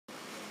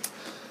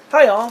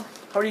Hi all,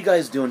 how are you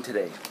guys doing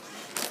today?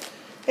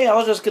 Hey, I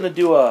was just going to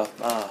do a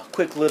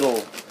quick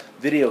little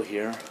video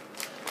here.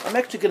 I'm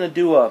actually going to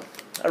do a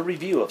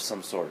review of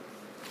some sort.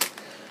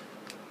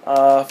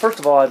 First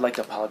of all, I'd like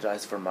to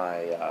apologize for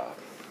my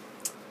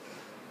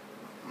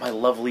my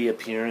lovely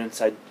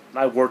appearance.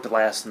 I worked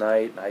last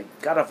night. I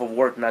got off of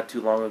work not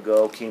too long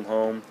ago, came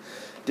home,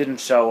 didn't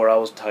shower, I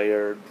was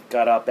tired,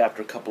 got up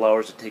after a couple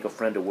hours to take a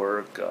friend to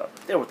work.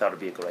 They're without a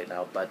vehicle right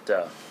now,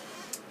 but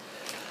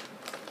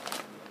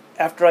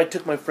after I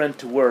took my friend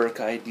to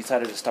work, I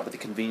decided to stop at the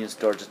convenience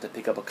store just to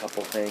pick up a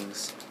couple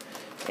things.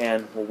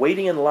 And while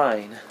waiting in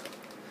line,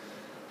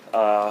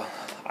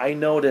 I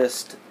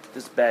noticed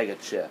this bag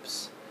of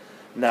chips.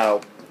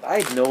 Now,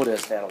 I'd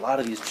noticed that a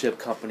lot of these chip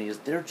companies,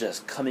 they're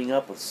just coming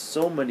up with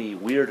so many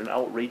weird and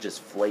outrageous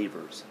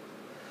flavors.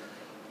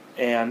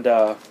 And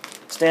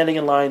standing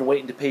in line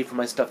waiting to pay for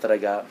my stuff that I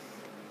got,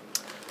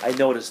 I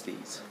noticed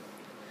these.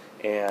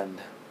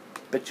 And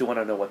bet you want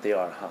to know what they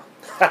are,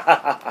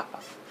 huh?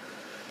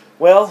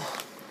 Well,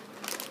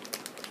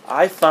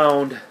 I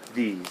found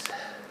these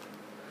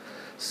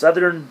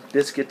Southern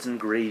biscuits and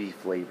gravy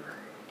flavor.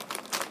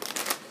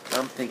 And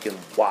I'm thinking,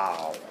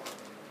 wow.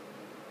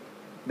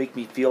 Make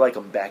me feel like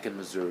I'm back in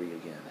Missouri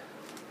again.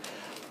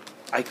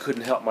 I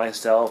couldn't help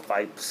myself.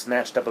 I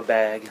snatched up a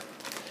bag.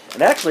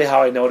 And actually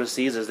how I noticed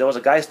these is there was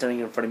a guy standing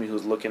in front of me who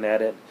was looking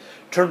at it.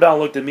 Turned down,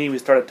 looked at me, we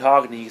started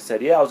talking, and he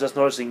said, yeah, I was just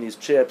noticing these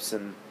chips,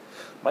 and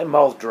my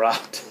mouth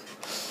dropped.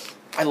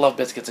 I love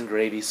biscuits and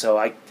gravy, so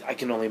I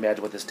can only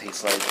imagine what this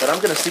tastes like. But I'm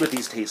going to see what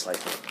these taste like.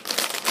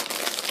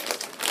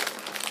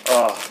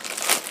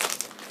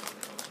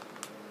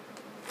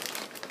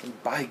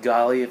 And by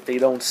golly, if they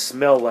don't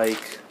smell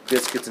like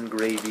biscuits and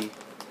gravy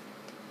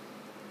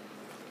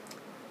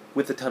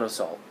with a ton of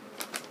salt.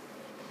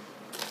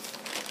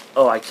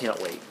 Oh, I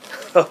can't wait.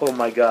 Oh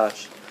my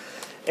gosh.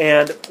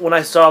 And when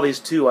I saw these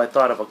two, I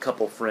thought of a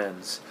couple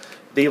friends.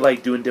 They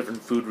like doing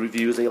different food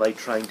reviews. They like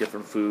trying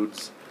different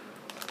foods.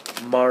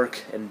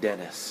 Mark and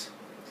Dennis.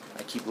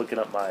 I keep looking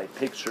at my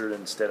picture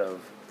instead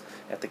of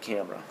at the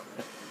camera.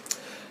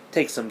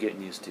 Takes some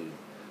getting used to.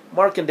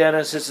 Mark and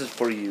Dennis, this is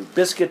for you.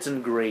 Biscuits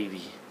and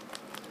gravy.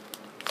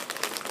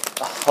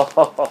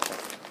 Oh,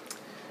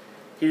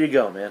 here you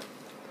go, man.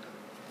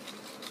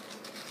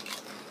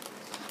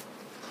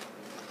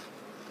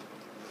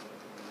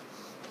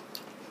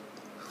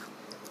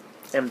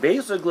 And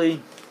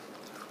basically,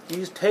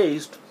 these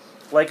taste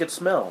like it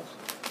smells.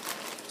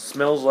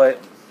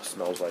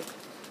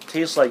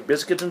 Tastes like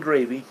biscuits and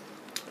gravy.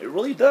 It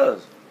really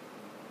does.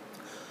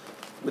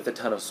 With a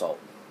ton of salt.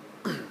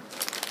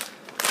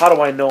 How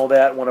do I know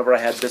that? Whenever I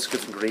had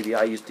biscuits and gravy,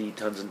 I used to eat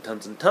tons and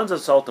tons and tons of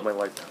salt in my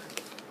lifetime.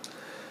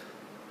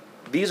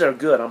 These are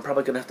good. I'm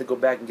probably going to have to go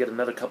back and get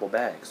another couple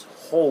bags.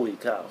 Holy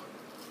cow.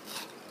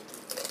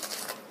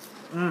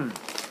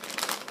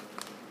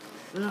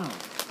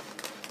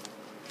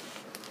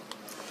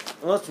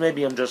 Unless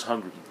maybe I'm just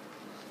hungry.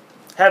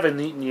 Haven't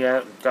eaten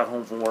yet. Got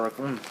home from work.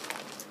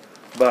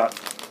 But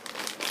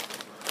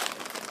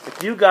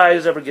if you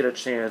guys ever get a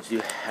chance,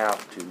 you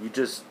have to.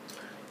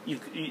 You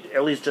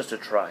at least just to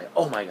try.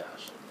 Oh my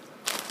gosh.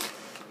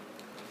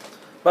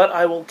 But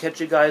I will catch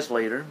you guys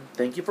later.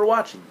 Thank you for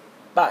watching.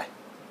 Bye.